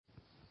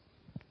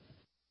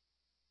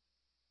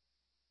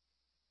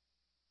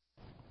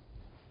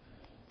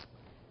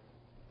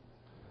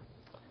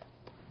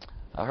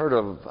I heard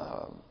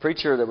a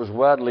preacher that was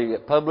widely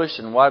published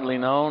and widely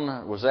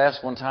known was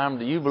asked one time,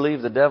 "Do you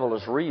believe the devil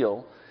is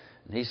real?"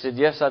 And he said,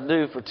 "Yes, I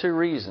do, for two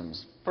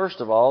reasons. First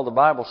of all, the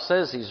Bible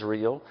says he's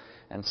real.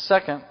 And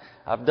second,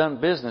 I've done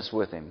business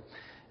with him."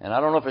 And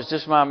I don't know if it's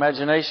just my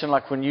imagination,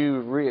 like when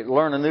you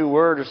learn a new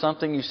word or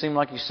something, you seem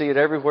like you see it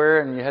everywhere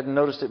and you hadn't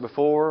noticed it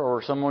before,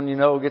 or someone you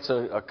know gets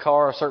a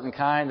car, a certain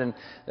kind, and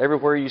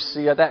everywhere you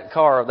see that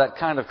car, that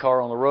kind of car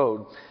on the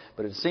road.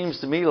 But it seems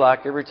to me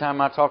like every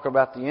time I talk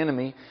about the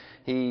enemy,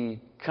 he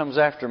comes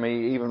after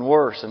me even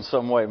worse in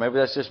some way. Maybe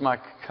that's just my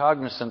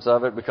cognizance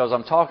of it because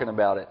I'm talking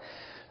about it.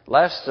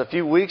 Last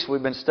few weeks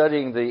we've been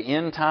studying the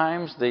end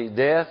times, the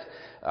death,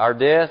 our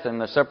death and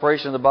the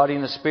separation of the body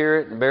and the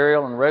spirit, and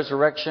burial and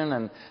resurrection,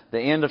 and the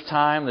end of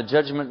time, the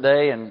judgment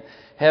day, and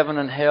heaven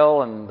and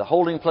hell, and the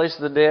holding place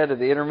of the dead, and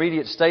the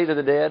intermediate state of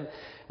the dead.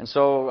 And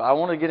so I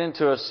want to get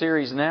into a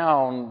series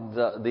now on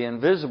the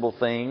invisible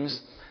things,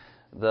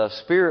 the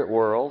spirit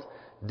world,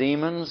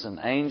 demons and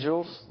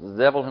angels, the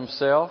devil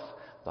himself,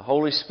 the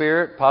Holy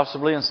Spirit,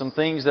 possibly, and some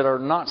things that are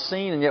not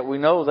seen and yet we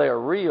know they are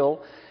real,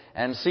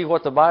 and see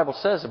what the Bible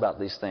says about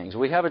these things.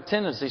 We have a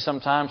tendency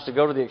sometimes to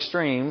go to the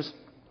extremes,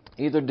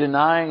 either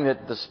denying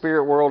that the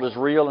spirit world is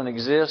real and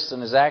exists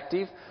and is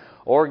active,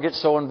 or get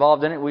so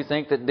involved in it we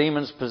think that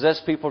demons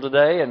possess people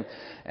today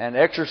and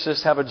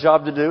exorcists have a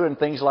job to do and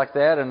things like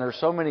that, and there's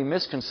so many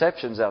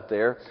misconceptions out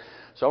there.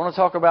 So I want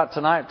to talk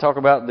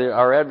about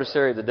our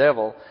adversary, the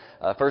devil.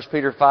 1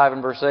 Peter 5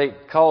 and verse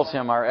 8 calls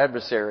him our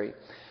adversary.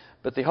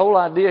 But the whole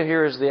idea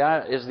here is the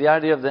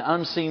idea of the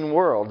unseen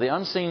world. The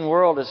unseen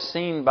world is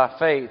seen by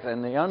faith,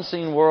 and the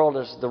unseen world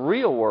is the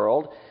real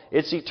world.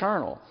 It's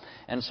eternal.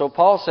 And so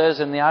Paul says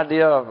in the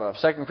idea of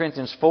 2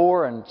 Corinthians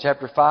 4 and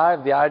chapter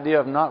 5, the idea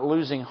of not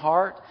losing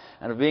heart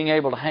and of being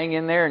able to hang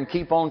in there and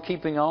keep on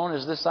keeping on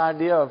is this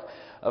idea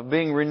of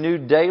being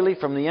renewed daily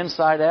from the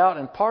inside out.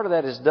 And part of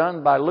that is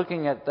done by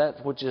looking at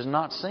that which is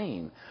not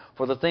seen.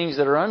 For the things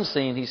that are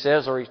unseen, he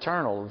says, are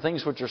eternal. The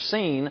things which are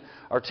seen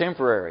are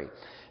temporary.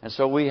 And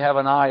so we have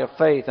an eye of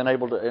faith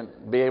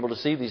and be able to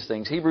see these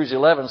things. Hebrews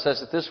 11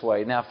 says it this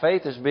way: "Now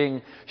faith is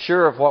being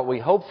sure of what we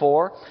hope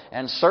for,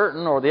 and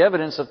certain, or the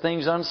evidence of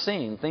things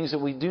unseen," things that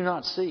we do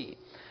not see.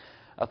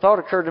 A thought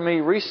occurred to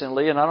me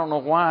recently, and I don't know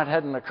why it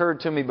hadn't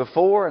occurred to me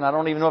before, and I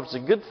don't even know if it's a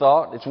good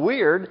thought. It's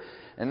weird,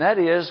 and that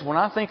is, when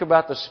I think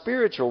about the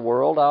spiritual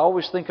world, I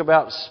always think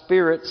about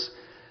spirits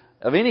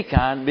of any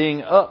kind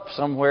being up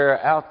somewhere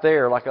out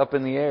there, like up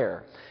in the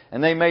air.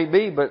 And they may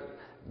be, but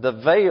the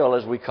veil,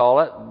 as we call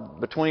it,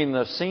 between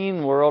the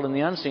seen world and the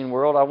unseen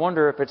world, I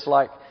wonder if it's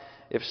like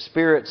if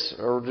spirits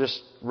are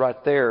just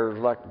right there,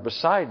 like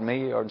beside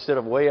me, or instead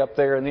of way up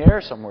there in the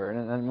air somewhere.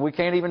 And we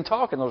can't even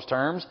talk in those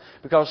terms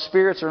because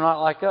spirits are not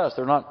like us.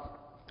 They're not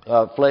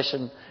flesh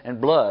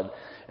and blood.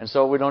 And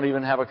so we don't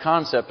even have a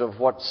concept of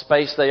what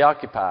space they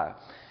occupy.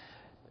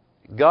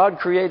 God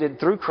created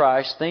through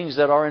Christ things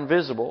that are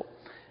invisible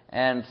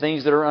and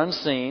things that are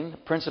unseen,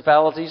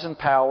 principalities and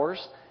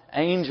powers,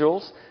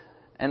 angels,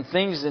 and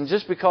things, and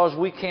just because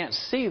we can't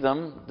see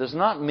them does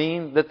not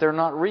mean that they're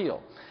not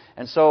real.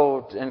 And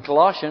so in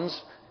Colossians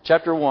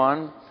chapter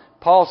 1,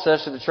 Paul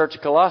says to the church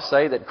of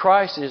Colossae that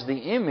Christ is the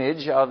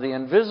image of the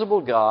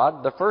invisible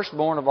God, the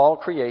firstborn of all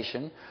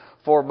creation,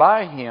 for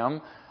by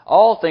Him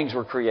all things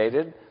were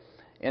created,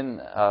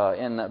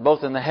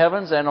 both in the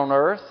heavens and on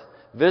earth,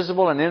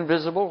 visible and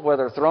invisible,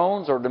 whether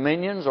thrones or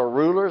dominions or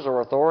rulers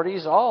or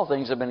authorities, all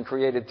things have been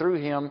created through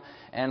Him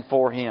and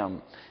for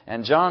Him.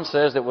 And John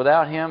says that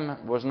without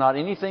Him was not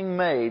anything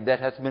made that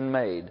hath been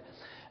made.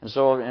 And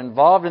so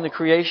involved in the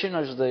creation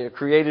is the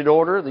created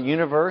order, the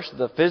universe,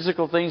 the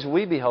physical things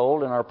we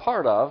behold and are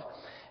part of,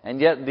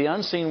 and yet the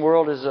unseen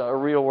world is a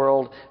real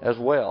world as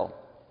well.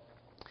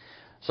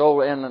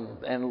 So,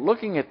 and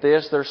looking at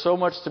this, there's so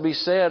much to be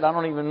said. I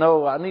don't even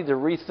know. I need to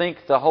rethink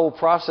the whole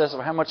process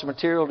of how much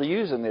material to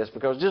use in this,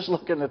 because just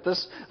looking at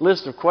this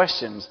list of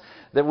questions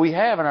that we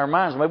have in our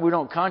minds, maybe we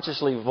don't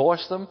consciously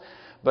voice them,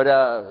 but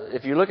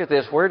if you look at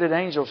this, where did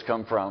angels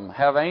come from?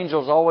 Have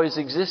angels always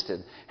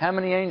existed? How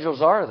many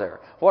angels are there?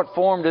 What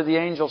form do the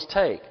angels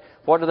take?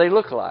 What do they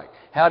look like?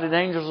 How did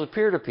angels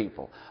appear to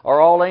people? Are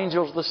all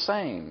angels the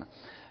same?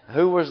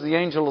 Who was the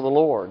angel of the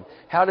Lord?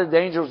 How did the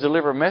angels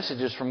deliver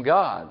messages from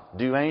God?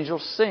 Do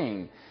angels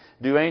sing?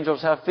 Do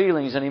angels have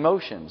feelings and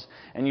emotions?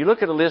 And you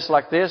look at a list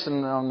like this,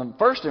 and on the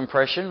first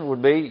impression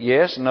would be,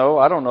 yes, no,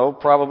 I don't know,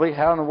 probably.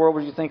 How in the world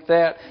would you think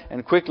that?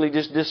 And quickly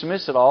just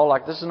dismiss it all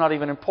like this is not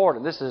even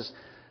important. This is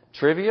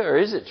trivia, or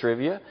is it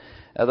trivia?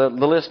 The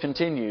list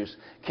continues.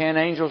 Can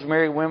angels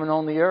marry women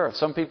on the earth?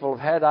 Some people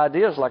have had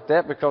ideas like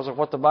that because of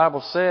what the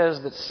Bible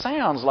says that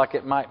sounds like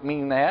it might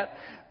mean that.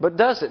 But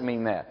does it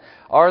mean that?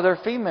 Are there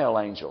female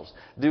angels?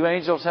 Do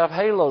angels have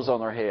halos on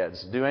their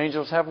heads? Do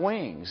angels have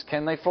wings?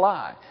 Can they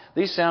fly?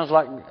 These sounds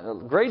like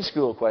grade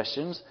school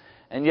questions,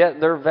 and yet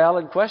they're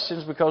valid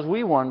questions because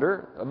we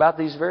wonder about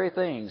these very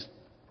things.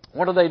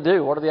 What do they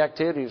do? What are the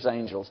activities of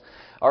angels?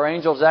 Are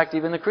angels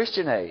active in the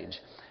Christian age?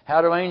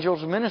 How do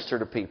angels minister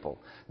to people?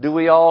 Do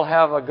we all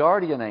have a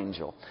guardian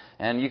angel?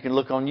 And you can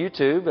look on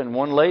YouTube, and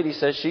one lady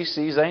says she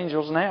sees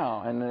angels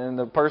now. And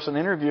the person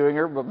interviewing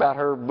her about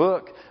her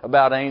book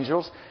about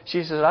angels,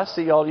 she says, I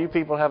see all you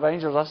people have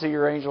angels. I see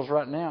your angels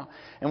right now.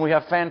 And we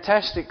have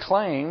fantastic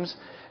claims.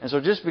 And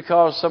so just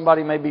because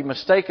somebody may be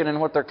mistaken in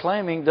what they're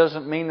claiming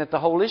doesn't mean that the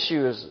whole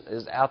issue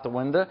is out the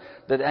window,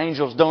 that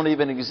angels don't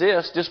even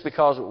exist just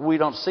because we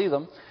don't see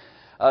them.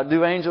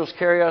 Do angels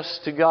carry us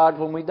to God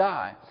when we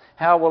die?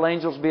 How will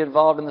angels be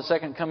involved in the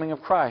second coming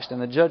of Christ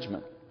and the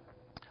judgment?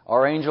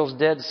 Are angels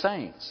dead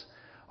saints?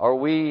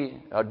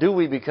 Do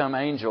we become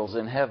angels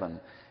in heaven?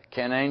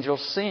 Can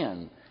angels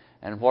sin?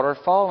 And what are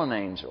fallen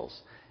angels?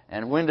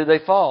 And when did they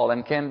fall?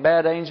 And can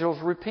bad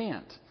angels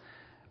repent?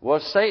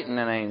 Was Satan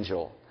an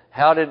angel?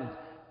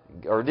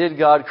 Did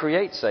God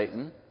create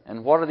Satan?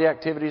 And what are the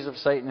activities of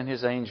Satan and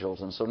his angels?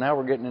 And so now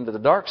we're getting into the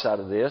dark side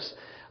of this.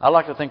 I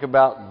like to think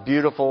about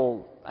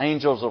beautiful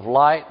angels of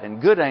light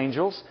and good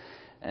angels.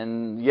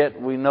 And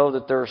yet we know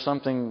that there are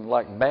something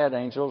like bad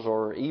angels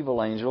or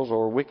evil angels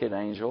or wicked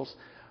angels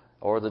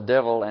or the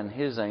devil and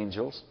his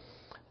angels.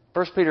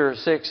 1 Peter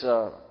 6,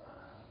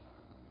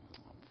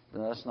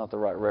 that's not the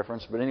right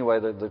reference, but anyway,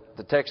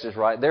 the text is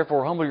right.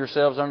 Therefore, humble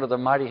yourselves under the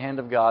mighty hand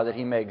of God, that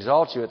He may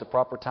exalt you at the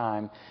proper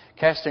time,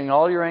 casting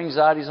all your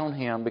anxieties on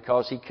Him,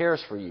 because He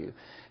cares for you.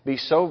 Be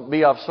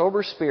of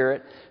sober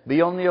spirit,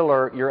 be on the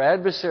alert. Your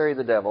adversary,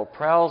 the devil,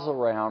 prowls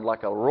around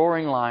like a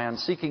roaring lion,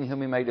 seeking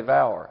whom he may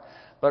devour.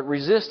 But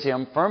resist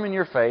him, firm in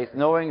your faith,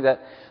 knowing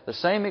that the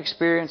same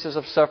experiences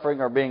of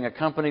suffering are being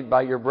accompanied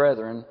by your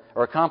brethren,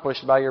 or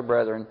accomplished by your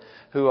brethren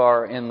who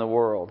are in the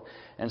world.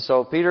 And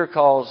so Peter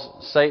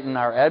calls Satan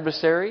our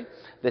adversary,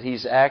 that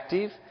he's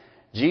active.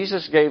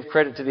 Jesus gave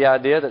credit to the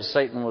idea that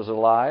Satan was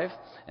alive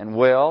and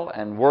well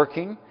and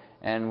working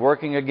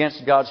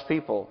against God's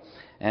people.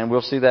 And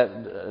we'll see that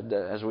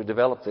as we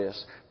develop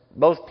this.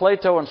 Both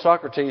Plato and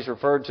Socrates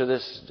referred to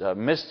this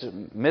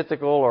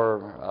mythical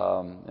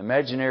or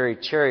imaginary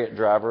chariot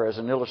driver as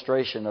an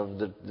illustration of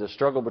the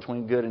struggle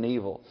between good and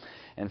evil.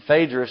 And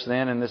Phaedrus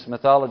then, in this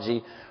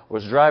mythology,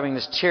 was driving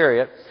this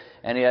chariot,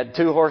 and he had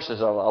two horses,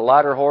 a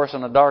lighter horse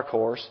and a dark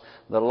horse.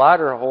 The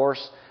lighter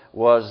horse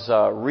was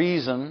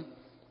reason,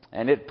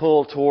 and it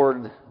pulled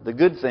toward the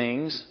good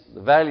things,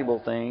 the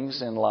valuable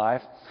things in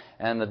life.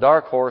 And the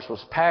dark horse was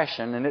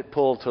passion, and it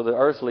pulled to the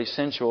earthly,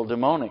 sensual,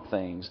 demonic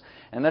things.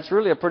 And that's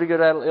really a pretty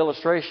good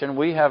illustration.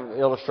 We have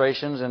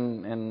illustrations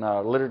in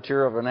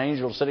literature of an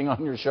angel sitting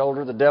on your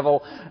shoulder, the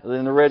devil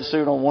in the red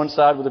suit on one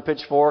side with a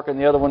pitchfork, and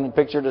the other one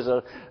pictured as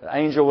an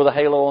angel with a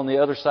halo on the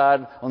other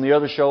side, on the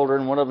other shoulder,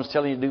 and one of them's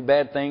telling you to do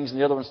bad things, and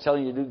the other one's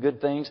telling you to do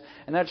good things.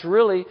 And that's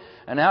really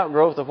an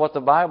outgrowth of what the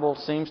Bible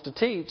seems to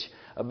teach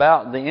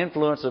about the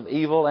influence of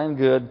evil and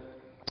good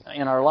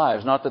in our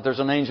lives. Not that there's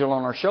an angel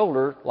on our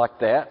shoulder like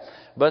that,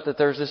 but that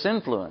there's this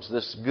influence,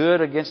 this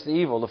good against the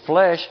evil, the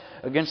flesh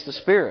against the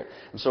spirit.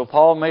 And so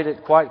Paul made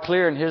it quite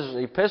clear in his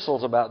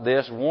epistles about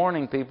this,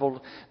 warning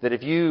people that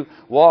if you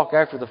walk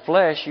after the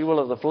flesh, you will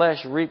of the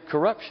flesh reap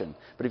corruption.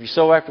 But if you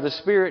sow after the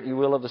Spirit, you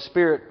will of the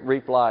Spirit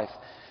reap life.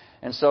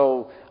 And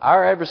so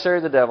our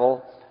adversary, the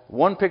devil,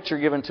 one picture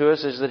given to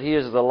us is that he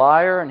is the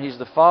liar and he's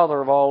the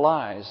father of all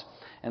lies.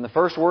 And the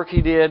first work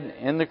he did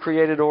in the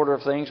created order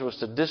of things was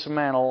to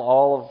dismantle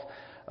all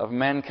of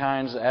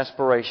mankind's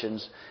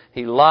aspirations.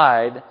 He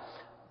lied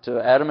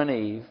to Adam and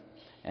Eve,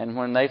 and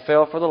when they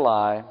fell for the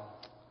lie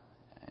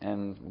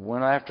and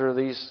went after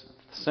these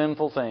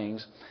sinful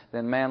things,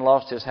 then man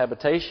lost his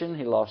habitation,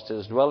 he lost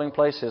his dwelling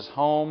place, his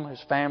home,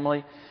 his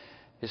family,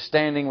 his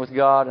standing with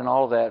God, and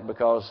all of that,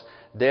 because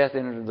death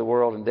entered the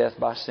world, and death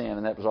by sin,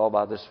 and that was all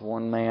by this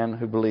one man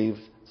who believed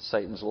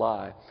Satan's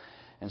lie.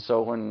 And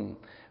so when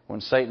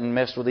Satan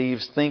messed with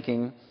Eve's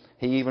thinking,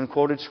 he even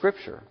quoted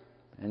Scripture.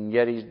 And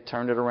yet he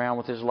turned it around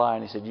with his lie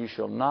and he said, "You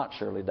shall not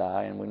surely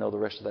die." And we know the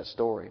rest of that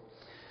story.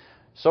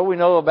 So we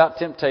know about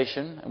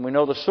temptation, and we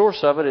know the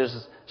source of it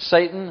is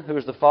Satan, who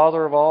is the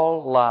father of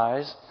all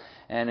lies,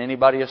 and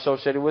anybody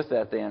associated with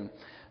that then.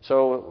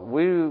 So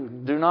we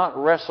do not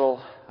wrestle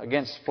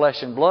against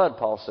flesh and blood,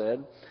 Paul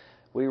said.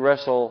 We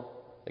wrestle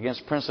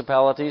against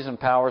principalities and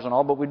powers and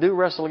all, but we do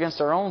wrestle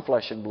against our own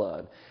flesh and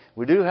blood.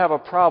 We do have a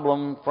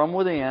problem from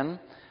within,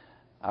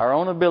 our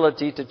own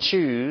ability to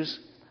choose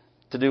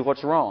to do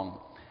what's wrong.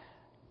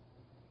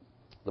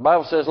 The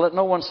Bible says, "Let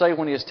no one say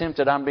when he is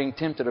tempted, I'm being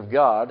tempted of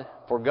God.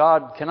 For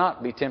God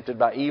cannot be tempted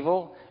by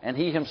evil, and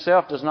He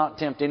Himself does not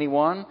tempt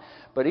anyone.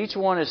 But each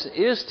one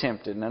is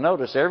tempted." Now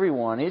notice,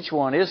 each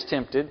one is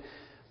tempted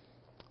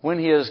when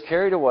he is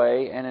carried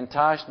away and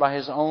enticed by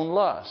his own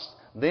lust.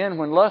 Then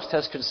when lust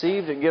has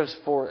conceived, it gives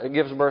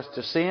birth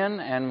to sin,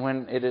 and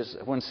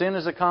when sin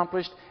is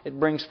accomplished, it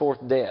brings forth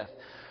death.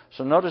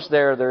 So notice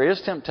there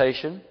is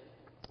temptation.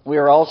 We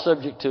are all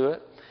subject to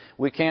it.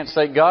 We can't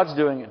say God's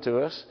doing it to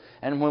us.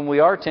 And when we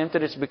are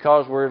tempted, it's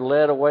because we're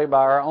led away by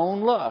our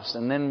own lust.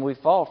 And then we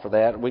fall for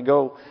that. We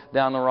go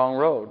down the wrong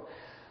road.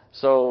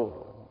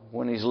 So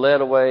when he's led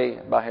away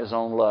by his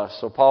own lust.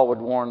 So Paul would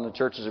warn the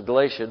churches of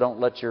Galatia, don't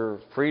let your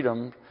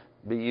freedom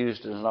be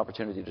used as an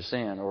opportunity to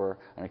sin or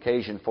an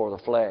occasion for the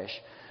flesh.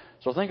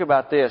 So think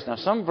about this. Now,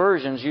 some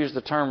versions use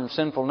the term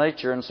sinful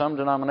nature, and some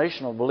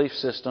denominational belief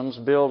systems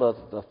build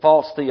a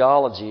false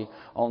theology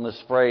on this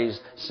phrase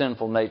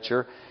sinful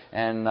nature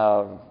and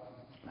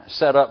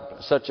set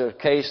up such a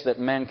case that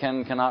man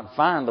cannot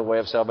find the way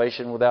of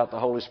salvation without the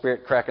Holy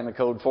Spirit cracking the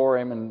code for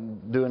him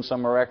and doing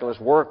some miraculous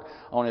work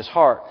on his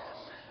heart.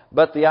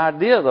 But the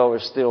idea, though,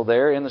 is still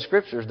there in the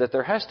Scriptures that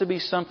there has to be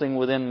something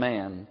within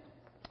man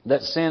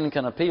that sin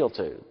can appeal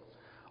to,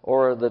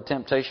 or the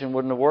temptation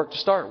wouldn't have worked to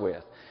start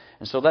with.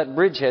 And so that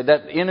bridgehead,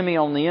 that enemy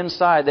on the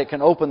inside that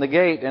can open the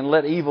gate and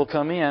let evil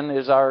come in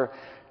is our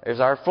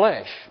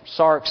flesh.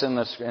 Sarx in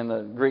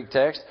the Greek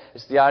text.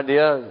 It's the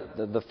idea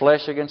the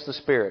flesh against the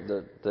spirit,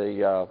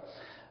 the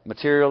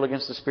material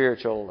against the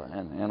spiritual,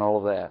 and all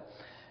of that.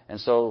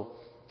 And so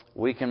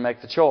we can make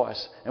the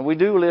choice. And we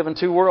do live in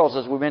two worlds,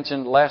 as we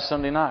mentioned last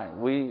Sunday night.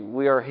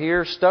 We are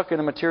here stuck in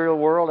a material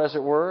world, as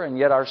it were, and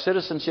yet our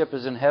citizenship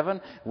is in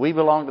heaven. We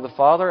belong to the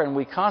Father, and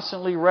we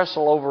constantly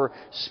wrestle over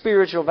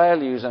spiritual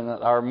values, and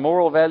our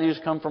moral values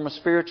come from a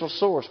spiritual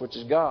source, which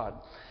is God.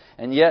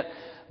 And yet,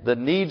 the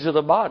needs of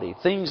the body,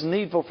 things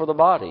needful for the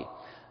body,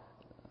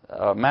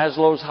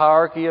 Maslow's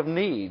hierarchy of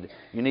need.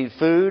 You need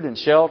food and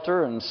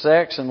shelter and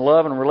sex and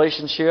love and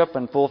relationship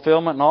and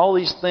fulfillment and all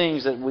these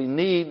things that we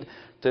need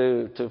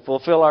to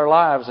fulfill our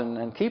lives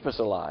and keep us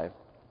alive.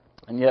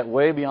 And yet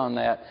way beyond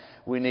that,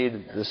 we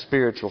need the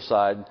spiritual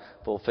side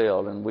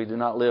fulfilled. And we do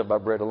not live by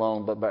bread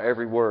alone, but by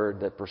every word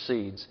that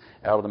proceeds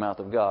out of the mouth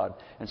of God.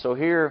 And so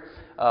here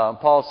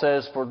Paul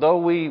says, for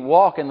though we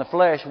walk in the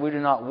flesh, we do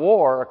not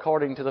war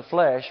according to the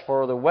flesh.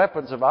 For the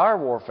weapons of our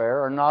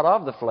warfare are not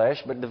of the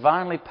flesh, but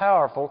divinely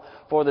powerful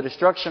for the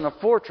destruction of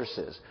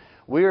fortresses.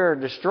 We are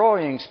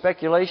destroying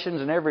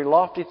speculations and every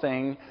lofty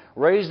thing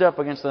raised up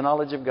against the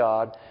knowledge of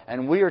God,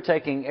 and we are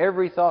taking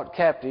every thought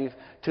captive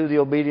to the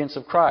obedience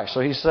of Christ. So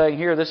he's saying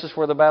here, this is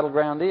where the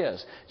battleground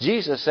is.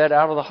 Jesus said,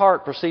 out of the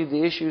heart proceed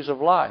the issues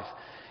of life.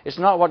 It's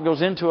not what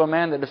goes into a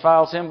man that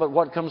defiles him, but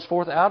what comes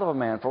forth out of a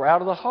man. For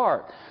out of the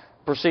heart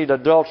proceed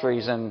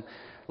adulteries and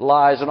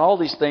lies and all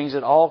these things.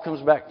 It all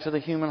comes back to the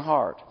human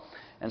heart.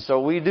 And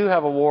so we do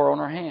have a war on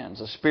our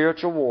hands, a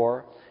spiritual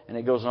war. And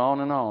it goes on,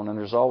 and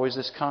there's always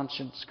this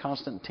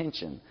constant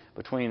tension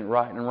between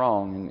right and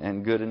wrong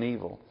and good and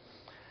evil.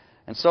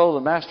 And so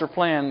the master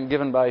plan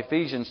given by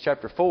Ephesians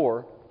chapter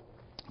 4,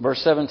 verse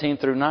 17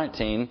 through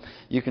 19,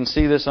 you can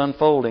see this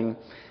unfolding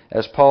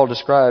as Paul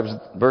describes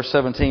verse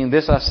 17,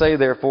 this I say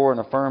therefore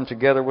and affirm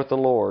together with the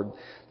Lord,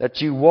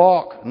 that you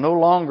walk no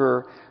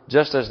longer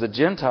just as the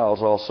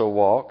Gentiles also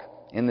walk,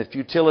 in the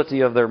futility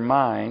of their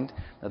mind.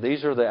 Now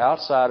these are the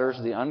outsiders,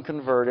 the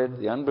unconverted,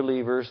 the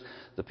unbelievers,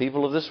 the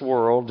people of this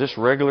world, just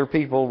regular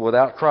people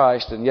without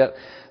Christ, and yet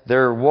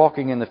they're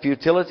walking in the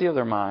futility of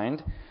their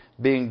mind,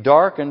 being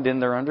darkened in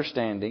their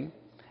understanding,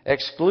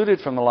 excluded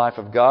from the life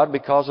of God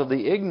because of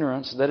the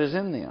ignorance that is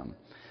in them,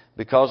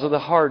 because of the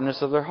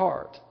hardness of their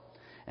heart.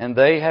 And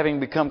they, having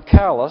become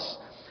callous,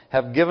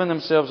 have given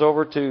themselves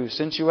over to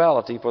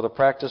sensuality for the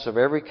practice of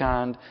every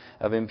kind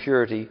of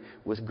impurity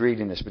with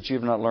greediness. But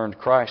you've not learned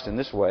Christ in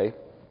this way.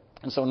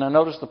 And so now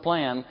notice the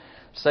plan.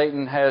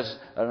 Satan has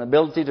an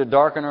ability to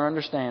darken our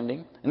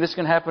understanding. And this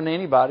can happen to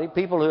anybody.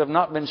 People who have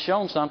not been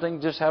shown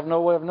something just have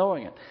no way of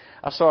knowing it.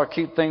 I saw a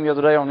cute thing the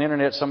other day on the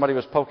internet. Somebody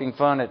was poking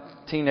fun at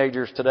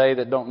teenagers today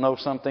that don't know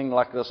something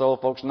like us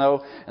old folks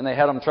know. And they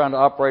had them trying to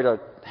operate a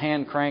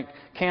hand crank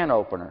can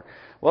opener.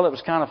 Well, it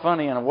was kind of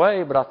funny in a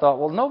way, but I thought,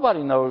 well,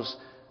 nobody knows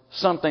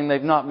something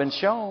they've not been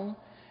shown.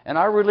 And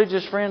our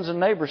religious friends and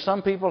neighbors,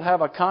 some people have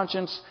a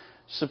conscience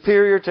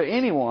superior to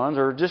anyone's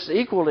or just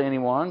equal to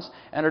anyone's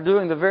and are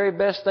doing the very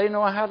best they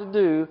know how to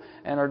do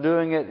and are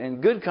doing it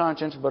in good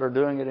conscience but are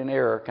doing it in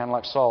error, kind of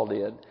like Saul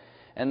did.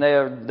 And they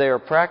are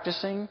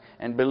practicing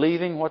and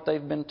believing what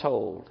they've been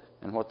told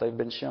and what they've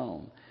been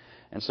shown.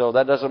 And so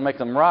that doesn't make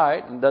them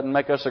right and doesn't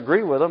make us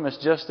agree with them.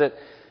 It's just that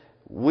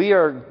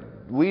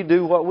we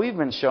do what we've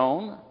been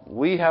shown.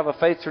 We have a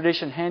faith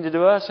tradition handed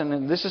to us,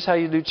 and this is how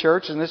you do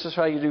church, and this is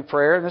how you do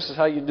prayer, and this is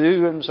how you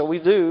do, and so we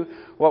do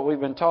what we've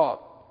been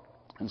taught.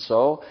 And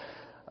so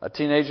a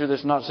teenager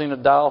that's not seen a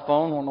dial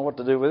phone won't know what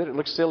to do with it. It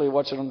looks silly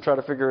watching them try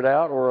to figure it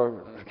out,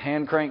 or a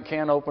hand crank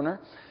can opener.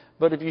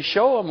 But if you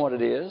show them what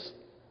it is,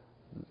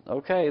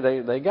 okay,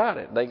 they got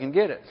it. They can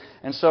get it.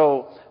 And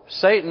so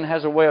Satan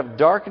has a way of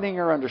darkening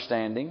our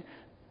understanding.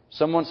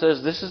 Someone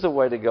says, this is the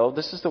way to go.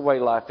 This is the way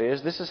life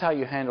is. This is how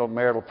you handle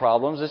marital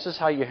problems. This is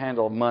how you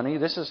handle money.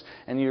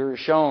 And you're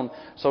shown.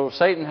 So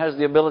Satan has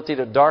the ability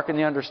to darken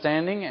the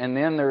understanding. And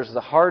then there's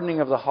the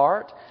hardening of the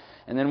heart.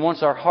 And then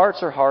once our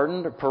hearts are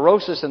hardened,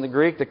 parosis in the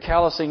Greek, the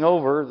callousing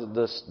over,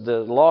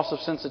 the loss of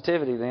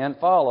sensitivity then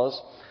follows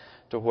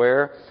to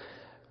where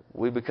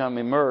we become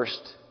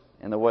immersed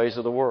in the ways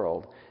of the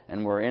world.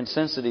 And we're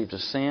insensitive to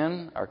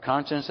sin. Our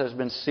conscience has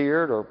been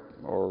seared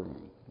or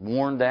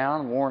worn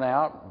down, worn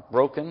out,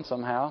 broken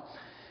somehow.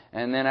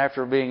 And then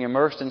after being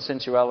immersed in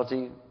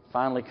sensuality,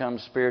 finally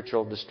comes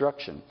spiritual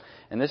destruction.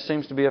 And this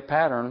seems to be a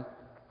pattern.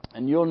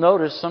 And you'll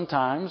notice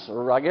sometimes,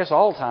 or I guess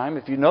all the time,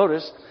 if you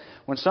notice,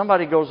 when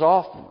somebody goes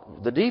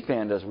off the deep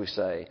end, as we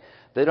say,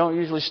 They don't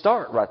usually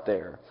start right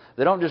there.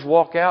 They don't just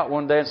walk out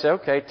one day and say,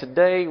 okay,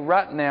 today,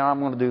 right now, I'm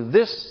going to do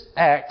this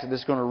act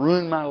that's going to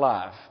ruin my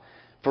life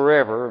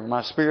forever,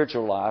 my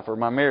spiritual life, or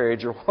my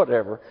marriage, or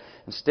whatever.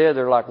 Instead,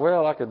 they're like,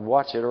 well, I could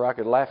watch it, or I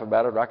could laugh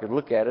about it, or I could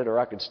look at it, or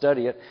I could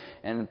study it.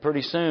 And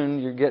pretty soon,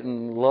 you're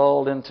getting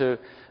lulled into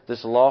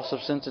this loss of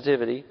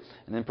sensitivity.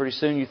 And then pretty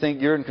soon, you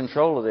think you're in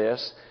control of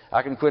this.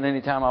 I can quit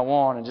anytime I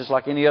want. And just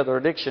like any other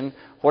addiction,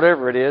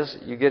 whatever it is,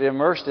 you get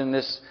immersed in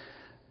this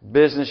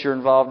business you're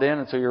involved in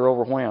until you're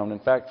overwhelmed. In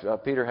fact,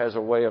 Peter has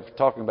a way of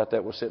talking about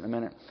that. We'll see in a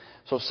minute.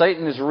 So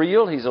Satan is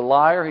real. He's a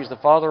liar. He's the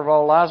father of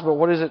all lies. But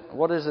what is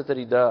it that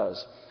he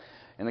does?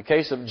 In the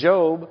case of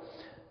Job,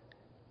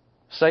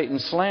 Satan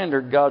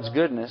slandered God's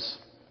goodness.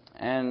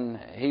 And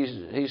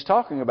he's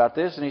talking about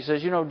this, and he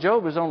says,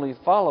 Job is only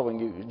following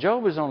you.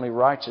 Job is only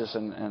righteous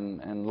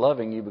and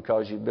loving you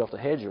because you built a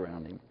hedge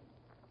around him.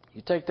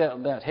 You take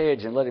that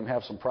hedge and let him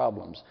have some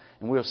problems,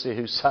 and we'll see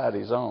whose side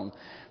he's on.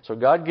 So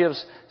God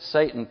gives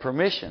Satan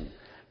permission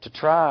to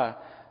try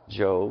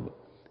Job.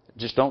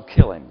 Just don't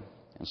kill him.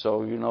 And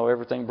so,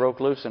 everything broke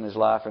loose in his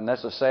life. And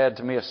that's a sad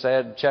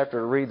chapter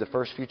to read, the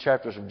first few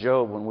chapters of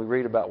Job, when we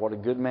read about what a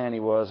good man he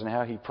was and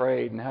how he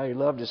prayed and how he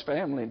loved his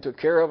family and took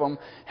care of them,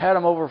 had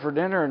them over for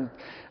dinner, and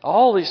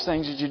all these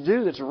things that you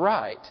do that's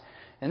right.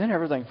 And then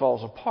everything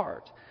falls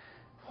apart.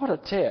 What a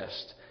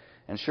test.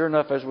 And sure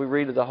enough, as we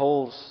read the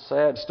whole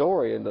sad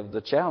story and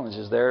the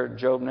challenges there,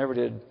 Job never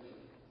did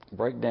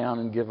break down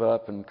and give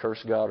up and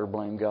curse God or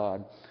blame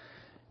God.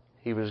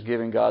 He was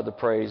giving God the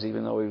praise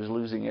even though he was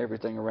losing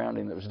everything around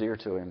him that was dear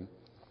to him.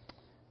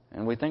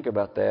 And we think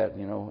about that,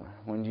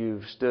 when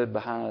you've stood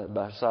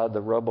beside the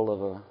rubble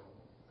of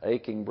a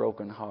aching,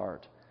 broken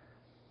heart.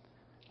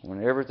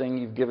 When everything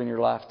you've given your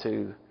life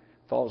to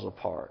falls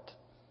apart.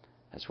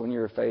 That's when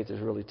your faith is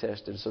really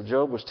tested. So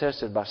Job was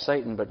tested by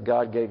Satan, but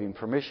God gave him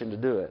permission to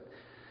do it.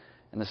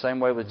 In the same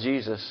way with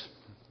Jesus,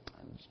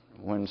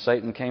 when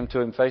Satan came to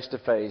him face to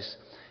face,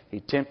 he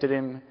tempted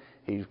him.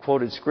 He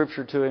quoted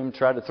Scripture to him,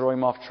 tried to throw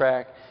him off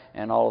track,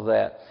 and all of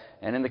that.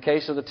 And in the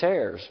case of the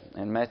tares,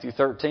 in Matthew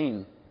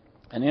 13,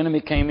 an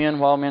enemy came in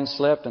while men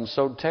slept and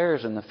sowed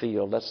tares in the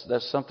field.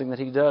 That's something that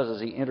he does,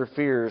 is he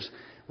interferes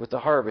with the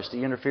harvest.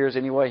 He interferes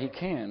any way he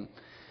can.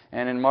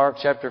 And in Mark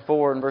chapter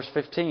 4 and verse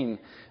 15,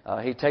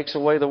 he takes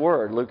away the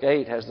Word. Luke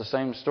 8 has the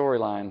same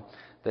storyline,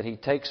 that he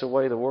takes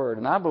away the Word.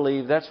 And I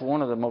believe that's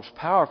one of the most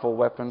powerful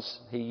weapons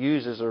he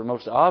uses, or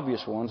most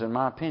obvious ones, in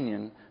my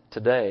opinion,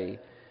 today.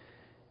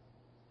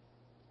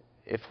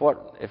 If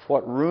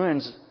what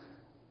ruins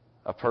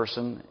a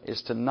person is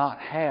to not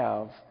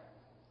have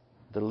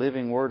the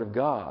living Word of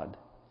God,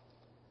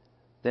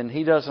 then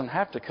he doesn't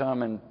have to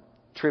come and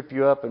trip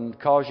you up and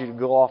cause you to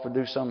go off and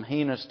do some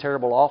heinous,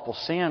 terrible, awful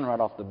sin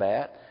right off the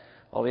bat.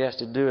 All he has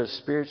to do is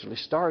spiritually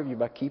starve you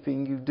by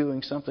keeping you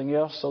doing something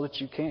else so that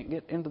you can't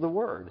get into the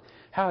Word.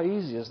 How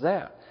easy is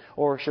that?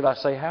 Or should I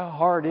say, how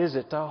hard is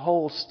it to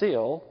hold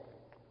still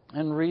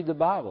and read the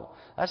Bible?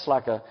 That's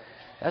like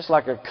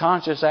a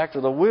conscious act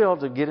of the will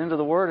to get into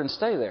the Word and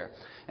stay there.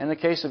 In the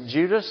case of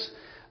Judas,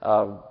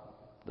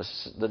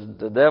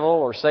 the devil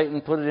or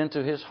Satan put it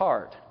into his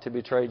heart to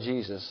betray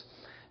Jesus.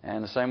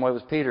 And the same way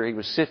with Peter, he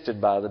was sifted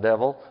by the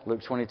devil,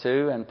 Luke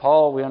 22. And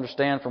Paul, we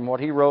understand from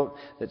what he wrote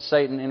that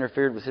Satan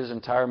interfered with his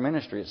entire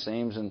ministry, it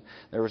seems. And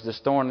there was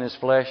this thorn in his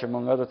flesh,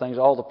 among other things,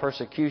 all the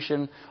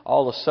persecution,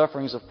 all the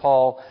sufferings of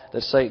Paul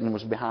that Satan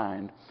was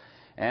behind.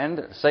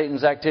 And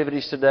Satan's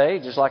activities today,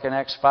 just like in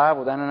Acts 5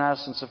 with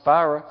Ananias and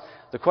Sapphira,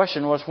 the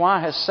question was, why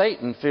has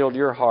Satan filled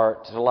your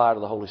heart to lie to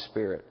the Holy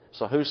Spirit?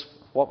 So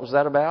what was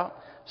that about?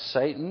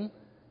 Satan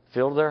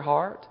filled their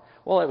heart?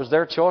 Well, it was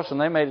their choice, and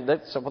they made it.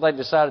 That's what they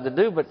decided to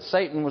do. But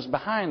Satan was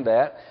behind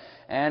that.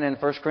 And in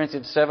 1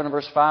 Corinthians 7 and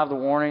verse 5, the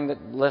warning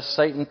that lest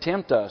Satan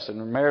tempt us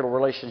in marital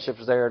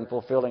relationships there and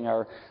fulfilling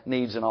our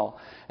needs and all.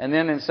 And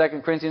then in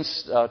 2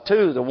 Corinthians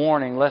 2, the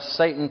warning lest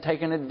Satan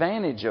take an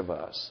advantage of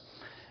us.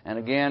 And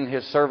again,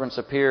 his servants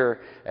appear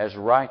as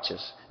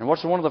righteous. And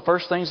what's one of the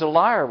first things a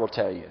liar will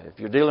tell you? If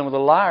you're dealing with a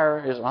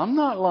liar, is I'm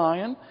not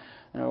lying.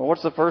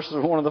 What's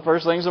one of the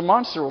first things a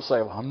monster will say?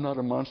 Well, I'm not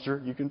a monster.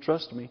 You can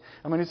trust me.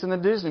 I mean, it's in the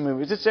Disney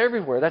movies. It's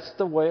everywhere. That's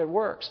the way it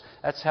works.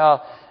 That's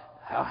how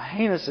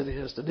heinous it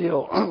is to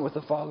deal with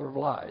the father of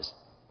lies.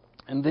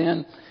 And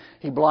then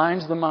he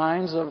blinds the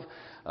minds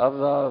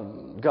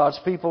of God's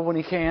people when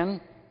he can.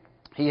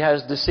 He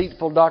has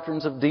deceitful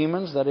doctrines of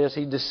demons. That is,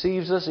 he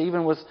deceives us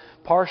even with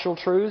partial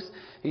truth.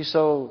 He's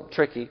so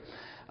tricky.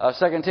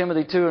 2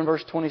 Timothy 2 and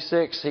verse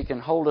 26, he can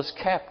hold us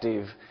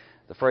captive.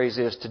 The phrase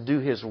is to do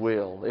his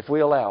will, if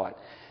we allow it.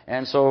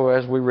 And so,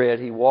 as we read,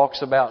 he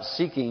walks about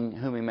seeking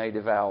whom he may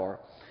devour.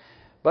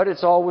 But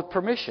it's all with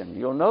permission.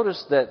 You'll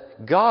notice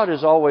that God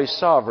is always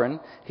sovereign.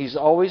 He's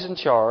always in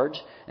charge.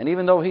 And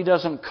even though he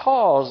doesn't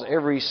cause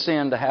every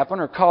sin to happen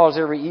or cause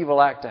every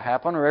evil act to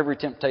happen or every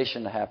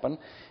temptation to happen,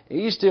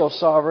 he's still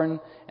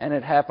sovereign, and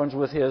it happens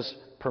with his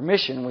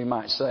permission, we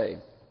might say.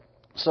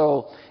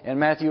 So in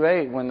Matthew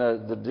 8, when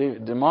the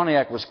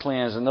demoniac was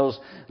cleansed and those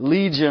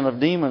legion of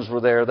demons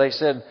were there, they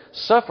said,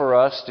 suffer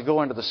us to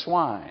go into the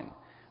swine.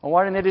 Well,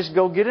 why didn't they just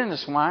go get in the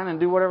swine and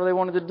do whatever they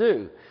wanted to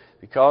do?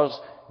 Because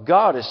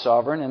God is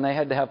sovereign, and they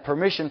had to have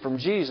permission from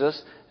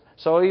Jesus.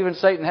 So even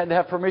Satan had to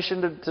have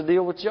permission to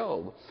deal with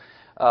Job.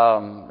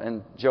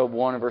 In Job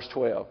 1 and verse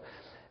 12.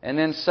 And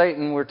then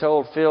Satan, we're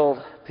told,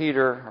 filled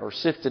Peter, or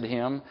sifted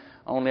him,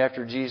 only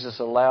after Jesus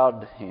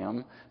allowed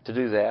him to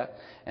do that.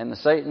 And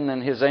Satan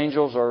and his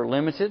angels are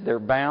limited. They're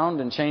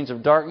bound in chains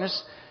of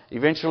darkness,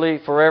 eventually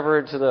forever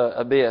into the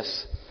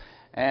abyss.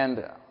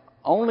 And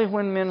only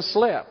when men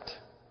slept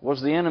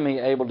was the enemy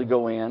able to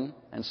go in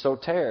and sow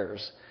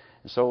tares.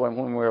 And so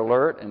when we're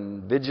alert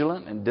and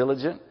vigilant and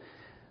diligent,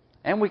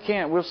 and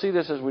we'll see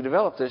this as we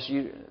develop this,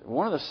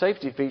 one of the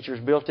safety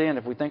features built in,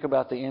 if we think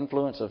about the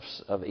influence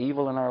of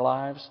evil in our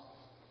lives,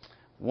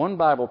 one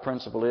Bible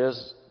principle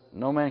is,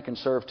 no man can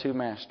serve two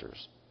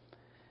masters.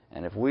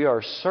 And if we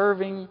are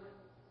serving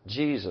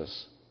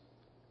Jesus,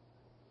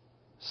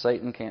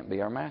 Satan can't be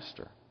our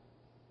master.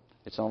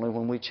 It's only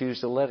when we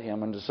choose to let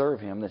him and to serve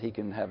him that he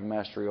can have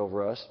mastery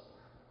over us.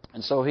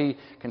 And so he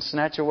can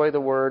snatch away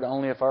the Word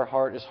only if our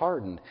heart is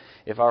hardened.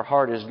 If our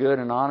heart is good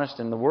and honest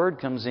and the Word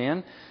comes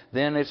in,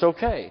 then it's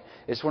okay.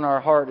 It's when our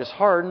heart is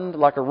hardened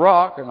like a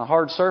rock and a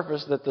hard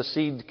surface that the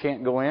seed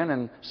can't go in,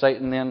 and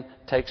Satan then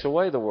takes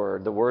away the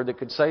Word that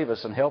could save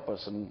us and help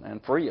us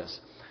and free us.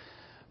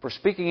 For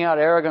speaking out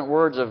arrogant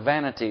words of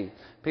vanity,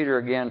 Peter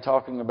again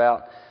talking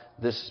about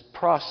this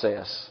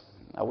process.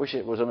 I wish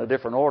it was in a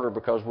different order,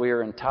 because we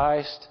are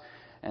enticed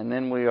and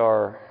then we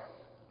are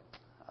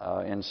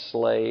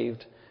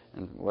enslaved.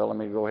 And, well, let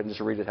me go ahead and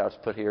just read it how it's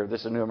put here. This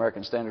is a New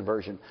American Standard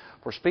Version.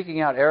 For speaking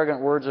out arrogant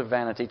words of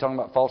vanity, talking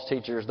about false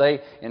teachers, they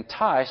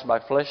entice by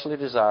fleshly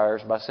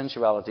desires, by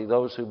sensuality,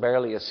 those who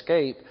barely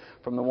escape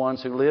from the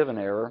ones who live in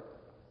error,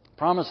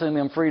 promising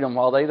them freedom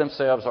while they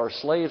themselves are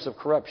slaves of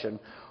corruption.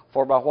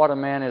 For by what a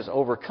man is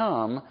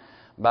overcome,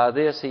 by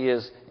this he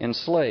is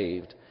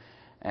enslaved.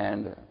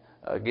 And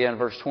again,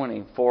 verse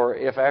 20, for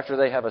if after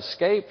they have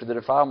escaped the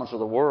defilements of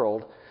the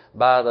world,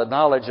 by the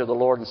knowledge of the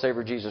Lord and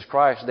Savior Jesus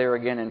Christ, they are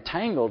again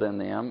entangled in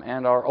them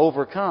and are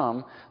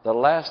overcome, the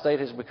last state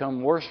has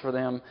become worse for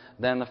them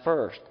than the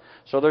first.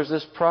 So there's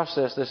this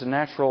process, this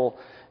natural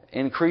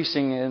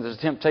increasing, and as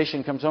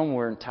temptation comes on,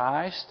 we're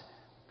enticed.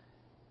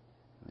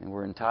 And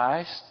we're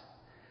enticed.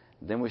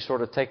 Then we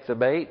sort of take the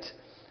bait,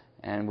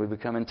 and we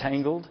become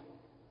entangled.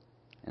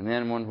 And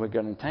then when we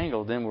get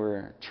entangled, then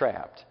we're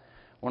trapped.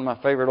 One of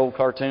my favorite old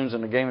cartoons in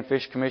the Game and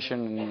Fish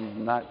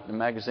Commission, not the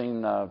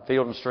magazine,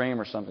 Field and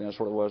Stream or something, that's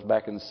what it was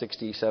back in the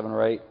 67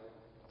 or 8.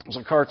 It was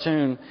a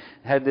cartoon,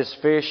 had this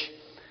fish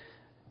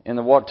in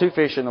the water, two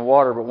fish in the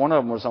water, but one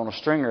of them was on a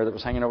stringer that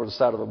was hanging over the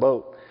side of a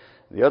boat.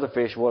 The other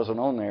fish wasn't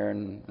on there,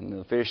 and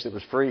the fish that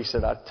was free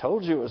said, I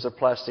told you it was a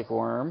plastic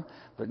worm,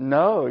 but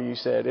no, you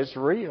said, it's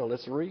real,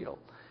 it's real.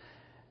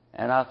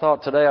 And I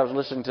thought today, I was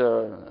listening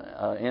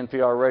to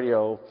NPR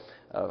radio,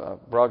 a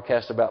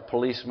broadcast about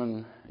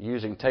policemen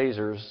using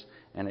tasers,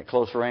 and at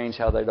close range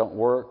how they don't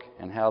work,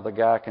 and how the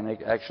guy can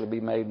actually be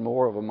made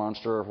more of a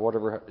monster of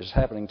whatever is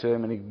happening to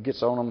him, and he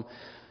gets on them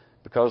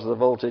because of the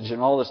voltage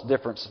and all this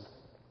difference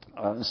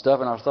and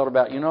stuff. And I thought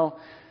about,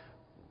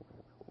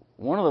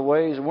 one of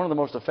the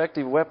most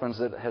effective weapons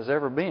that has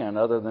ever been,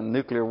 other than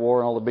nuclear war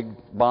and all the big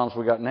bombs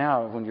we got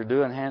now, when you're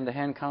doing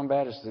hand-to-hand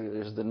combat,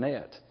 is the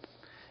net.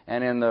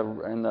 And in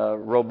the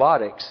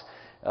robotics,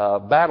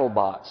 battle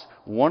bots,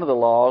 one of the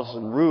laws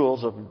and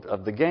rules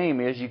of the game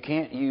is you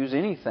can't use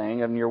anything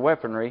in your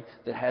weaponry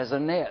that has a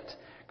net,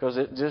 because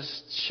it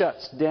just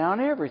shuts down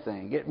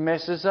everything. It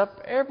messes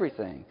up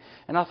everything.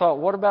 And I thought,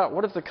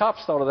 what if the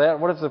cops thought of that?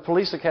 What if the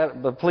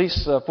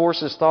police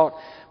forces thought,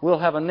 we'll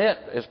have a net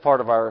as part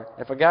of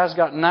if a guy's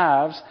got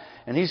knives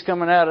and he's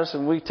coming at us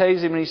and we tase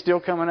him and he's still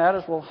coming at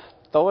us, well,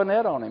 throw a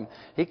net on him.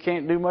 He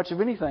can't do much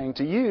of anything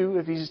to you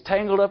if he's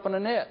tangled up in a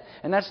net.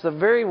 And that's the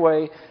very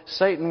way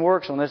Satan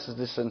works on this, is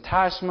this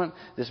enticement,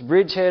 this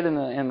bridgehead in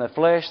the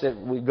flesh, that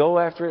we go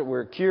after it,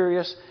 we're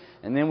curious,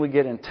 and then we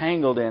get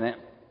entangled in it,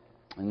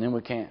 and then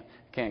we can't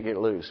get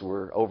loose.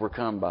 We're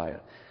overcome by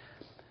it.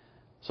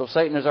 So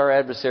Satan is our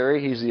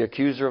adversary. He's the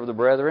accuser of the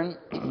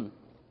brethren.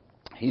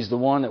 He's the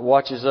one that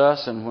watches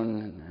us, and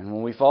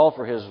when we fall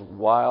for his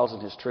wiles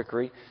and his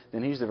trickery,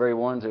 then he's the very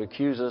one to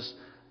accuse us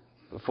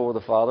before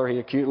the Father.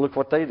 Look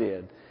what they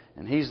did.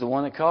 And he's the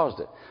one that caused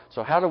it.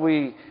 So how do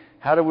we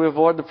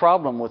avoid the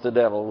problem with the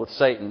devil, with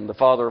Satan, the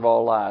father of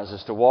all lies?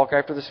 Is to walk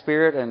after the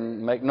Spirit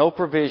and make no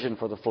provision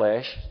for the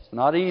flesh. It's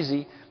not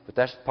easy, but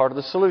that's part of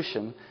the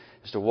solution,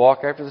 is to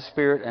walk after the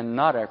Spirit and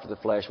not after the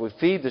flesh. We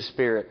feed the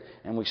Spirit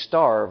and we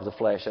starve the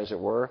flesh, as it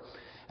were.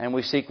 And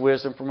we seek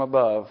wisdom from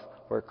above,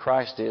 where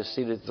Christ is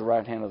seated at the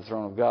right hand of the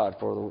throne of God.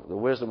 For the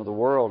wisdom of the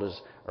world is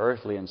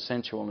earthly and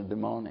sensual and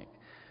demonic.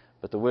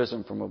 But the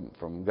wisdom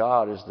from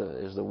God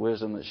is the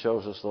wisdom that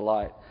shows us the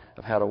light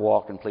of how to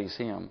walk and please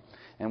Him.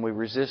 And we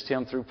resist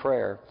Him through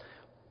prayer.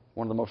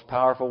 One of the most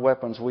powerful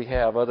weapons we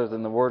have, other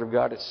than the Word of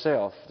God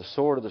itself, the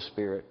sword of the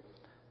Spirit,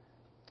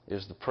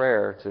 is the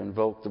prayer to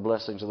invoke the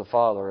blessings of the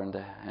Father and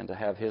to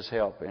have His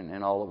help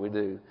in all that we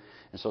do.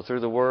 And so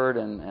through the Word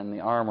and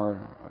the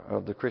armor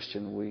of the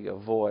Christian, we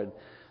avoid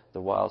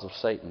the wiles of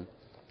Satan.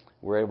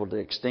 we're able to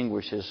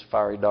extinguish his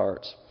fiery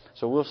darts.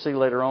 So we'll see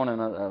later on in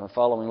the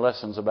following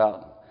lessons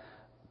about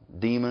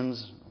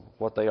demons,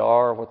 what they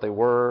are, what they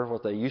were,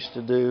 what they used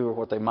to do, or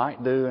what they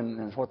might do,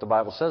 and what the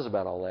Bible says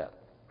about all that.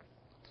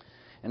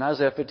 In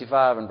Isaiah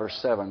 55 and verse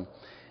 7,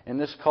 in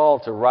this call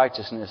to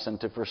righteousness and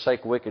to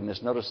forsake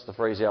wickedness, notice the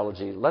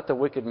phraseology, let the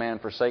wicked man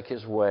forsake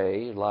his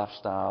way,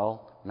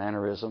 lifestyle,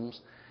 mannerisms,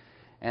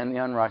 and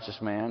the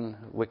unrighteous man,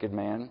 wicked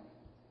man,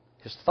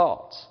 his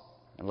thoughts,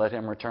 and let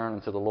him return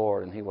unto the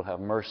Lord, and he will have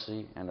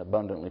mercy and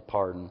abundantly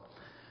pardon.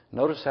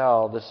 Notice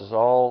how this is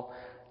all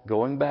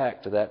going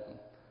back to that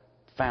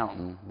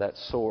fountain, that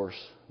source,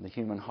 the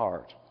human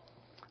heart.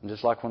 And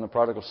just like when the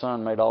prodigal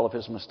son made all of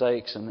his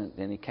mistakes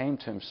and he came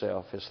to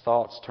himself, his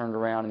thoughts turned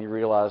around and he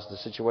realized the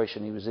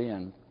situation he was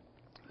in.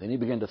 Then he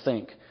began to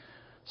think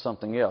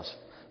something else.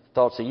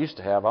 Thoughts he used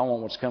to have, I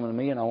want what's coming to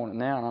me and I want it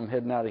now, and I'm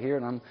heading out of here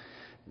and I'm,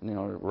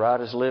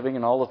 riotous living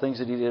and all the things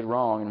that he did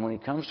wrong. And when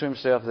he comes to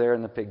himself there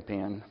in the pig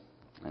pen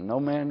and no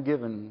man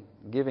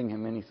giving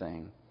him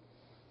anything.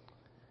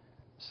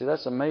 See,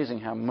 that's amazing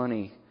how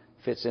money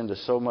fits into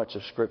so much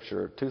of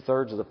Scripture.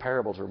 2/3 of the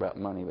parables are about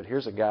money. But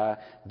here's a guy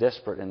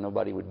desperate and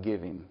nobody would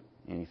give him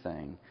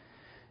anything.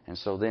 And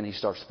so then he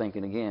starts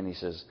thinking again. He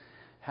says,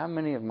 how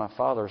many of my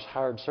father's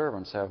hired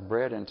servants have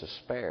bread and to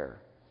spare?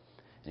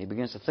 And he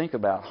begins to think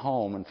about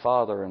home and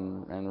father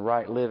and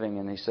right living.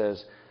 And he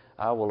says,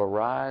 I will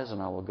arise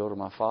and I will go to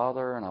my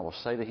father and I will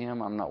say to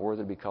him, I'm not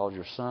worthy to be called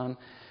your son.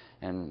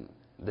 And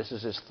this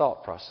is his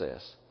thought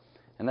process.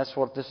 And that's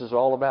what this is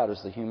all about,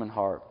 is the human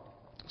heart.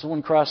 So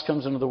when Christ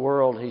comes into the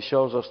world, he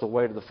shows us the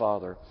way to the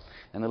Father.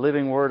 And the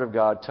living Word of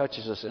God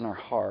touches us in our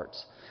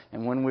hearts.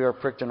 And when we are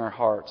pricked in our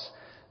hearts,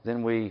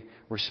 then we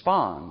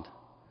respond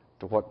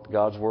to what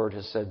God's Word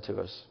has said to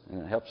us.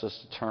 And it helps us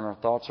to turn our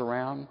thoughts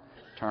around,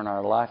 turn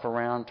our life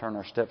around, turn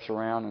our steps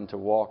around, and to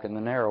walk in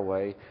the narrow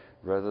way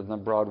rather than the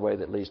broad way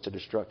that leads to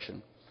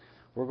destruction.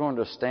 We're going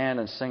to stand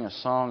and sing a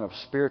song of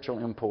spiritual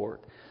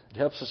import. It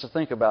helps us to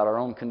think about our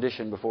own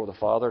condition before the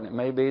Father. And it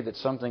may be that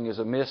something is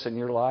amiss in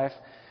your life.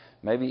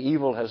 Maybe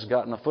evil has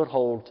gotten a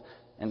foothold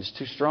and is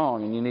too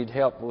strong, and you need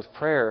help with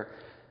prayer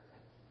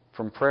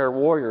from prayer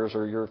warriors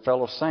or your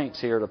fellow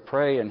saints here to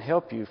pray and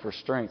help you for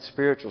strength,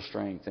 spiritual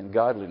strength and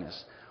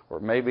godliness. Or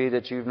it may be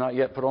that you've not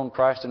yet put on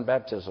Christ in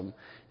baptism.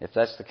 If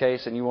that's the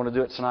case and you want to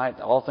do it tonight,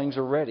 all things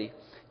are ready.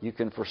 You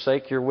can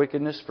forsake your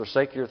wickedness,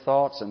 forsake your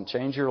thoughts, and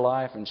change your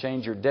life and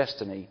change your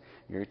destiny,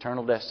 your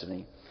eternal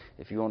destiny,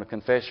 if you want to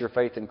confess your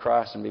faith in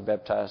Christ and be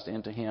baptized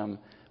into Him,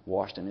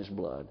 washed in His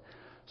blood.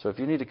 So if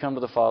you need to come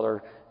to the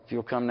Father, if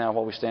you'll come now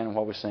while we stand and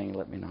while we sing,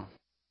 let me know.